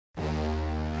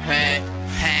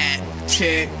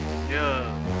Check. Yeah.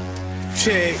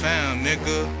 Check. Fahm,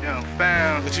 nigga. Yeah,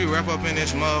 Fahm. But you rap up in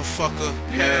this motherfucker.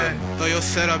 Yeah. Throw your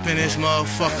setup in this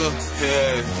motherfucker.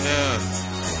 Yeah.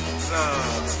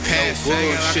 Pants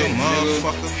sagging like a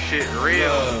motherfucker. Shit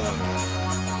real.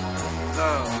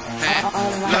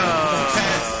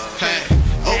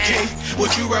 Okay,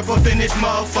 what you rap up in this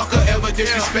motherfucker? Ever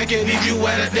disrespect it, leave you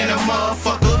wetter than a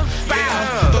motherfucker.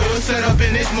 Yeah, throw your setup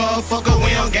in this motherfucker.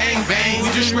 We don't gang bang, we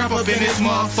just rap up in this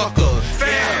motherfucker.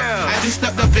 Yeah, I just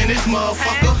stepped up in this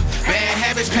motherfucker. Bad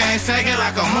habits, pants sagging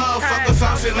like a motherfucker.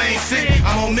 Saucy lane sick,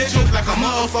 I'm on Mitchell like a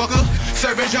motherfucker.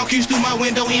 Serving junkies through my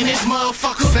window in this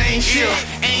motherfucker. Same shit,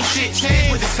 ain't shit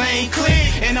changed with the same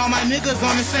click. And all my niggas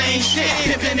on the same shit.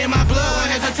 Pimpin' in my blood, won't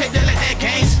hesitate to let that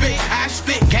game spit. I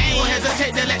spit game, won't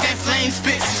hesitate to let that flame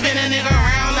spit. Spin a nigga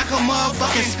around like a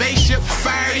motherfucking spaceship.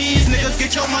 Fire these niggas,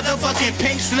 get your motherfucking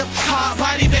pink slip. Hard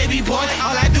body baby boy,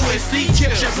 all I do is see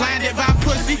chips. You're blinded by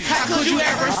pussy, how could you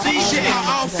ever see shit?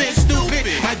 My offense stupid,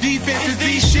 my defense is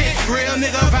these shit. Real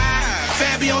nigga vibe,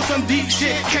 Fabby on some deep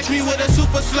shit. Catch me with a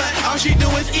super slut, all she do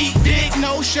is eat dick,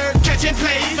 no shirt, catch and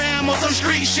play. Fam on some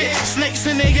street shit, snakes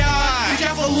in the yard. Be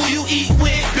careful who you eat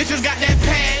with, bitches got that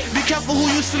pad. Be careful who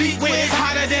you sleep with, it's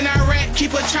hotter than Iraq.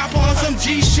 Keep a chopper on some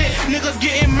G shit, niggas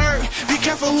getting murked. Be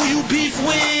careful who you beef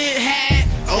with.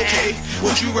 Okay,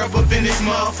 what you rap up in this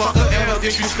motherfucker? Ever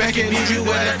disrespect it, leave you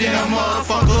wetter than a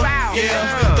motherfucker.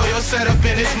 Yeah, throw your setup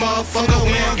in this motherfucker.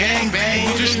 We don't gang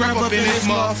bang, we just rap up in this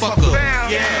motherfucker.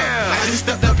 Yeah, I just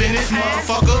stepped up in this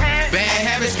motherfucker. Bad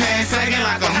habits, pants sagging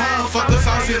like a motherfucker.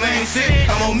 Saucy lane sick,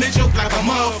 I'm on Mitchell like a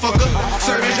motherfucker.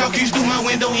 Serving junkies through my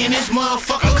window in this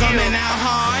motherfucker. Coming out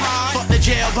hard, fuck the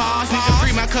jail bars. Need to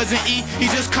free my cousin E,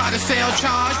 he just caught a sale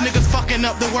charge. Niggas fucking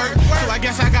up the work, so I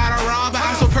guess I gotta rob. But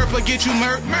I'm so purple, get you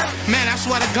murked. Man, I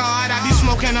swear to God, I be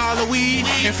smoking all the weed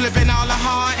and flipping all the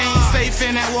hard. Ain't safe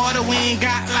in that water, we ain't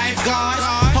got lifeguards.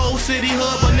 Whole city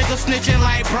hood, but niggas snitching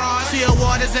like bras. Here,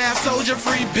 waters ass soldier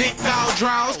free, big dog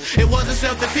draws. It wasn't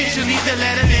self-defense, you need to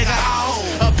let a nigga off.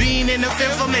 A bean in the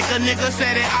fifth will make a nigga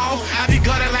set it off. I be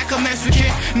gutted like a Mexican,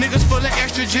 niggas full of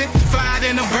estrogen. Fly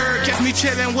in a bird, catch me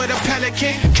chillin' with a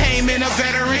pelican. Came in a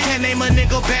veteran, can't name a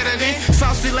nigga better than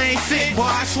Saucy lane sick, boy,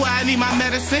 I swear I need my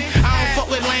medicine. I don't fuck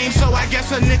with lame, so I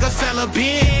guess a nigga sell a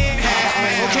bin.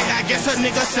 Okay, I guess a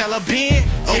nigga sell a bin.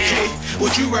 Okay,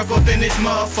 what you rap up in this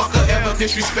motherfucker? Ever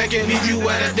disrespect it, leave you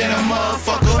wetter than a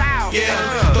motherfucker.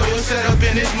 Yeah, throw your setup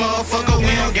in this motherfucker.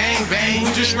 We don't gang bang,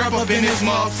 we just rap up in this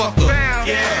motherfucker.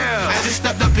 Yeah, I just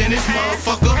stepped up in this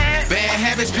motherfucker. Bad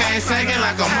habits, pants sagging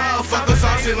like a motherfucker.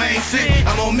 Saucy lane sick,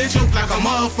 I'm on Mitchell like a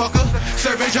motherfucker.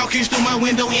 Serving junkies through my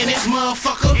window in this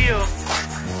motherfucker.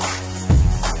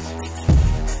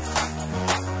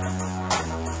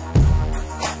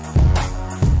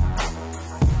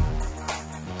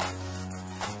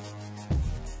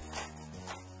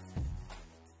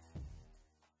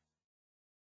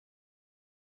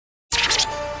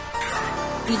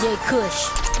 DJ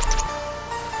Kush.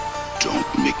 Don't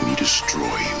make me destroy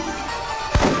you.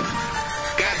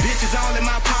 Got bitches all in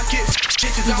my pockets.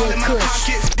 Bitches all in my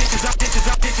pockets. Bitches all.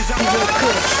 DJ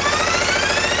Kush.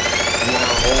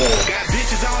 Got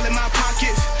bitches all in my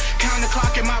pockets. Count the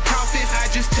clock in my profits.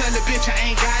 I just tell a bitch I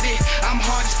ain't got it. I'm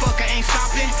hard as fuck, I ain't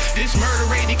stopping. This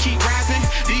murder rate to keep rising.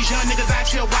 These young niggas out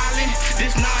here wildin'.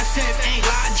 This nonsense ain't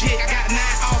logic. I got 9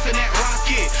 off in that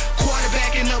rocket.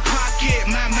 Quarterback in the pocket.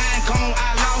 My mind gone, I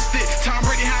lost it. Tom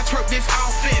Brady, how I twerk this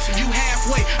offense. You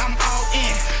halfway, I'm all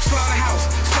in. Slaughterhouse,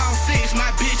 sausage. My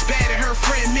bitch bad and her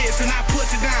friend miss. And I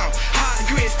puts it down. Hot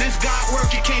grits, this God work,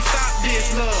 you can't stop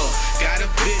this, love. Got a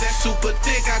bitch that's super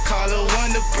thick, I call her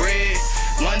Wonder Bread.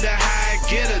 Wonder how I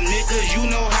get a nigga, you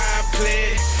know how I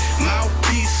play.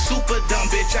 Mouthpiece super dumb,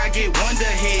 bitch, I get Wonder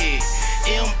Head.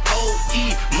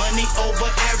 M-O-E, money over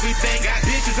everything. Got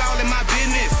bitches all in my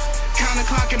business. Count the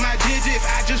clock in my digits,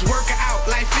 I just work her out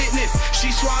like fitness. She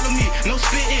swallow me, no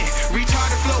spitting.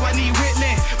 Retarded flow, I need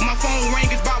Ritalin. My phone ring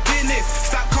is about business.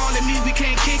 Stop calling me, we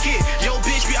can't kick it. Yo,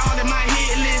 bitch be all in my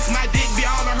hit list. My dick be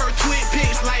all on her twit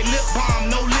pics like lip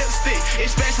balm, no lipstick.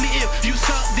 Especially if you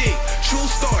suck dick. True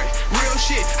story, real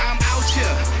shit, I'm out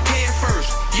here. Head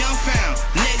first, Young Fahm,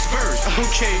 next verse.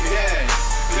 Okay,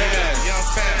 Young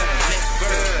Fahm, next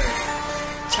verse.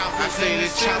 I say the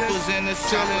choppers in the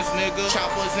ceilings, nigga.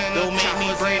 Choppers in the, don't make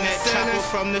me bring that chopper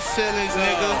from the ceilings,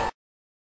 nigga.